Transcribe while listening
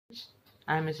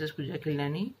I am Mrs. Pooja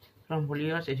Khilnani from Holy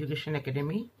Horse Education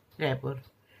Academy, Raipur.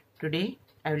 Today,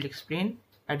 I will explain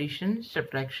addition,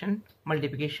 subtraction,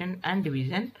 multiplication and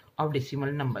division of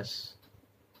decimal numbers.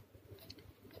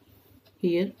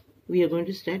 Here, we are going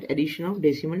to start addition of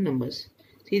decimal numbers.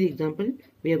 See the example,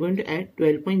 we are going to add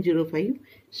 12.05,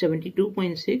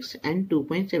 72.6 and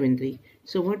 2.73.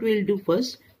 So what we will do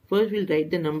first? First, we'll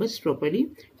write the numbers properly.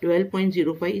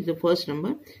 12.05 is the first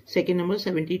number. Second number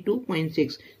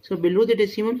 72.6. So below the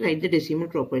decimal, write the decimal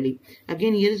properly.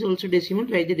 Again, here is also decimal.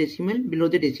 Write the decimal below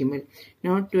the decimal.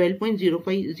 Now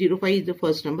 12.05 is the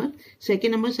first number.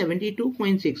 Second number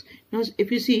 72.6. Now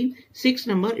if you see 6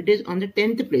 number, it is on the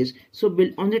 10th place. So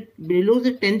below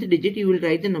the 10th digit, you will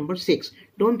write the number 6.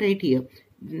 Don't write here.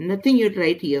 Nothing you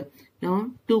write here.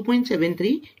 Now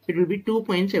 2.73, it will be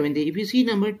 2.73. If you see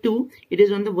number 2, it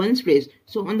is on the ones place.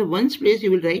 So on the ones place,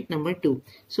 you will write number 2.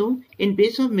 So in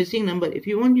place of missing number, if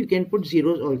you want, you can put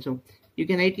zeros also. You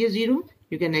can write here 0,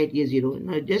 you can write here 0.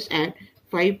 Now just add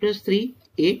 5 plus 3,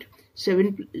 8,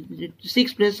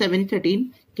 6 plus 7,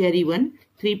 13, carry 1,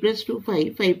 3 plus 2,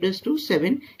 5, 5 plus 2,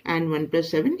 7 and 1 plus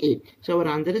 7, 8. So our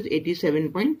answer is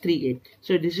 87.38.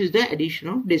 So this is the addition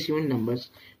of decimal numbers.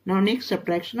 Now next,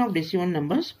 subtraction of decimal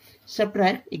numbers.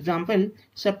 Subtract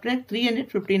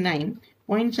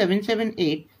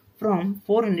 359.778 from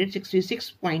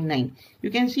 466.9. You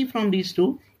can see from these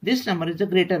two, this number is the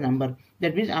greater number.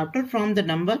 That means after from the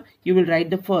number, you will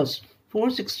write the first.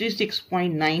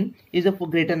 466.9 is a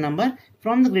greater number.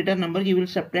 From the greater number, you will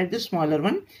subtract the smaller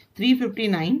one,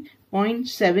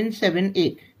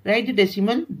 359.778. Write the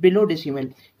decimal below decimal.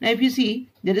 Now if you see,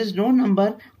 there is no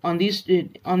number on these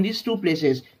two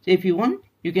places. So if you want,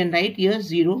 you can write here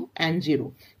 0 and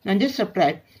 0. Now just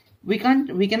subtract. We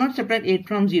cannot subtract 8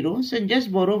 from 0. So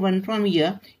just borrow 1 from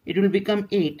here. It will become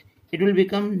 8. It will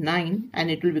become 9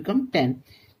 and it will become 10.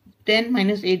 10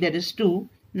 minus 8, that is 2.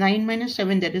 9 minus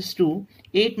 7, that is 2.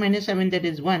 8 minus 7, that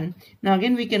is 1. Now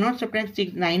again, we cannot subtract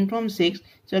 9 from 6.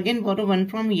 So again, borrow 1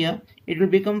 from here. It will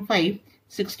become 5.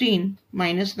 16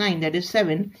 minus 9, that is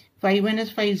 7. 5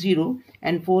 minus 5, 0.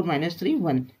 And 4 minus 3,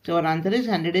 1. So our answer is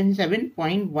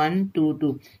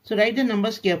 107.122. So write the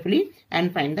numbers carefully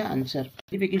and find the answer.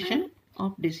 Multiplication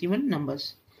of decimal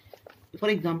numbers. For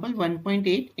example,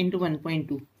 1.8 into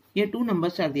 1.2. Here two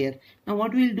numbers are there. Now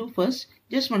what we will do first,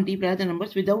 just multiply the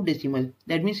numbers without decimal.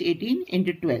 That means 18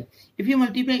 into 12. If you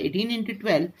multiply 18 into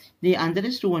 12, the answer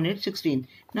is 216.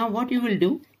 Now what you will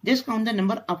do, just count the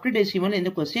number after decimal in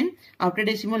the question. After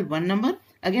decimal, one number.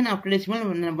 Again after decimal,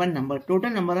 one number. Total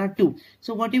number are 2.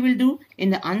 So what you will do in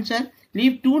the answer,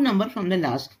 leave 2 number from the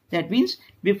last. That means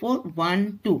before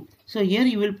 1, 2. So here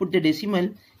you will put the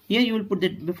decimal. Here you will put the,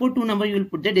 before 2 number you will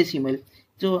put the decimal.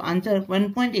 So answer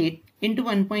 1.8 into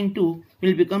 1.2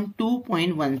 will become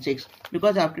 2.16,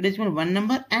 because after decimal one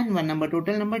number and one number,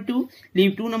 total number 2,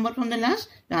 leave 2 number from the last,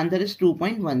 the answer is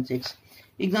 2.16.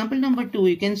 Example number 2,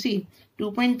 you can see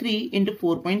 2.3 into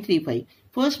 4.35.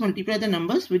 First multiply the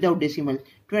numbers without decimal.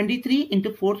 23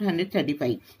 into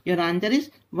 435. Your answer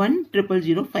is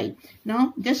 1,005.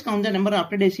 Now just count the number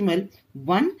after decimal,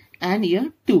 1 and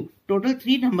here 2. Total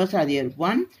 3 numbers are there,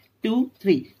 1, 2,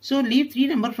 3. So leave 3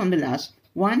 number from the last.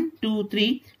 1, 2,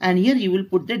 3 and here you will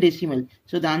put the decimal.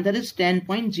 So the answer is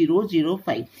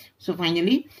 10.005. So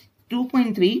finally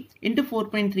 2.3 into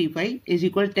 4.35 is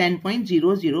equal to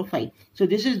 10.005. So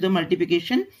this is the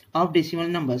multiplication of decimal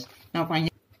numbers. Now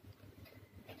finally,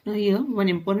 now here one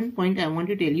important point I want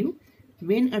to tell you.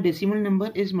 When a decimal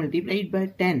number is multiplied by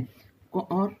 10 or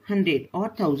 100 or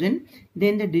 1000,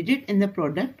 then the digit in the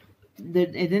product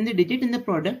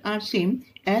are same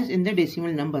as in the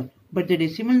decimal number. But the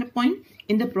decimal point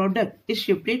in the product is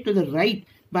shifted to the right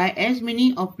by as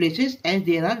many of places as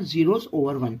there are zeros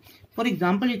over 1. For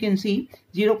example, you can see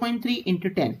 0.3 into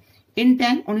 10. In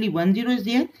 10, only 1 0 is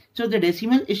there. So the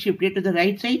decimal is shifted to the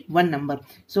right side, one number.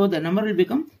 So the number will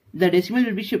become, the decimal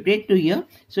will be shifted to here.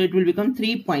 So it will become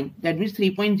 3 point. That means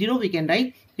 3.0 we can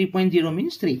write. 3.0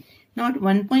 means 3. Now at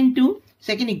 1.2,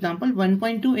 second example,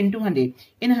 1.2 into 100.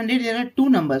 In 100 there are 2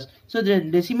 numbers. So the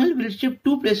decimal will shift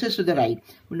 2 places to the right.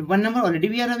 One number already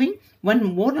we are having.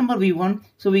 One more number we want.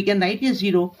 So we can write here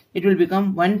 0. It will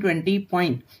become 120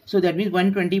 point. So that means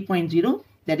 120.0.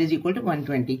 That is equal to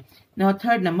 120. Now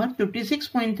third number,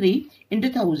 56.3 into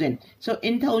 1000. So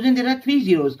in 1000 there are 3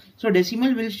 zeros. So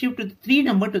decimal will shift to 3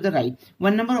 number to the right.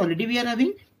 One number already we are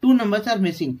having. 2 numbers are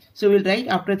missing. So we'll write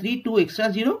after 3 2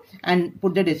 extra 0 and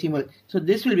put the decimal. So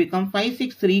this will become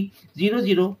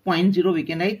 56300.0. We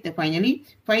can write finally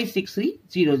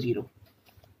 56300.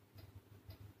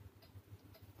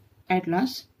 At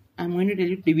last, I am going to tell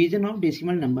you division of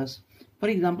decimal numbers. For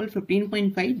example,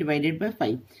 15.5 divided by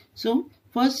 5. So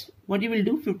First, what you will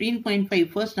do,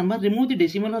 15.5, first number, remove the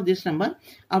decimal of this number.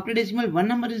 After decimal, one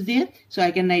number is there, so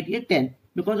I can write here 10.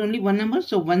 Because only one number,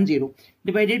 so 10,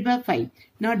 divided by 5.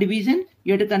 Now division,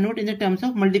 you have to convert in the terms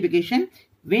of multiplication.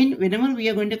 Whenever we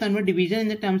are going to convert division in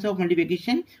the terms of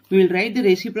multiplication, we will write the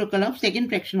reciprocal of second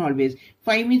fraction always.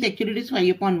 5 means actually it is 5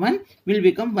 upon 1 will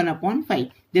become 1 upon 5.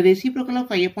 The reciprocal of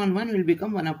 5 upon 1 will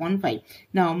become 1 upon 5.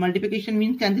 Now multiplication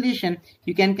means cancellation.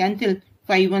 You can cancel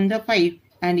 5 1 the 5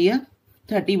 and here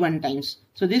 31 times.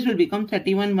 So this will become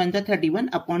 31 1 the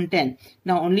 31 upon 10.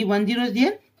 Now only 1 0 is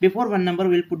there. Before one number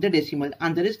we will put the decimal.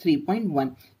 Answer is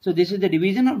 3.1. So this is the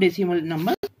division of decimal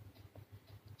number.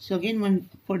 So again,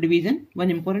 for division, one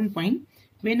important point.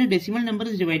 When a decimal number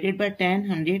is divided by 10,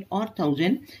 100 or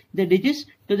 1000, the digits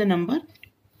to the number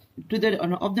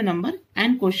of the number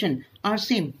and quotient are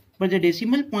same. But the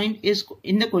decimal point is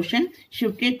in the quotient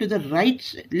shifted to the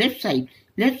left side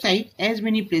as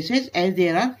many places as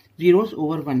there are zeros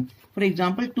over 1. For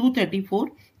example,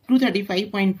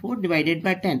 235.4 divided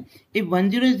by 10. If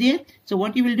 10 is there, so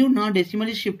what you will do now, decimal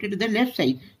is shifted to the left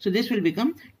side. So this will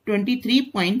become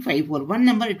 23.54. One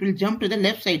number, it will jump to the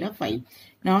left side of 5.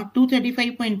 Now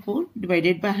 235.4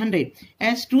 divided by 100.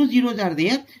 As 2 zeros are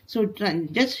there, so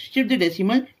just shift the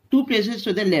decimal 2 places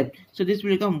to the left. So this will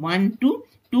become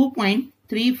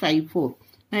 2.354.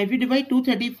 Now if you divide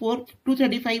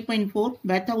 235.4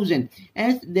 by 1000,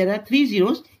 as there are 3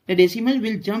 zeros, the decimal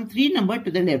will jump 3 number to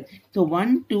the left. So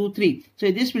 1, 2, 3.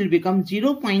 So this will become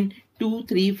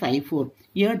 0.2354.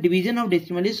 Here division of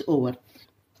decimal is over.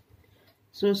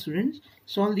 So students,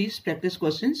 solve these practice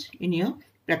questions in your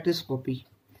practice copy.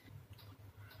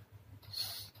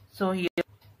 So here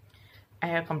I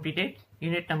have completed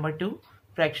unit number 2,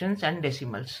 fractions and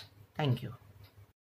decimals. Thank you.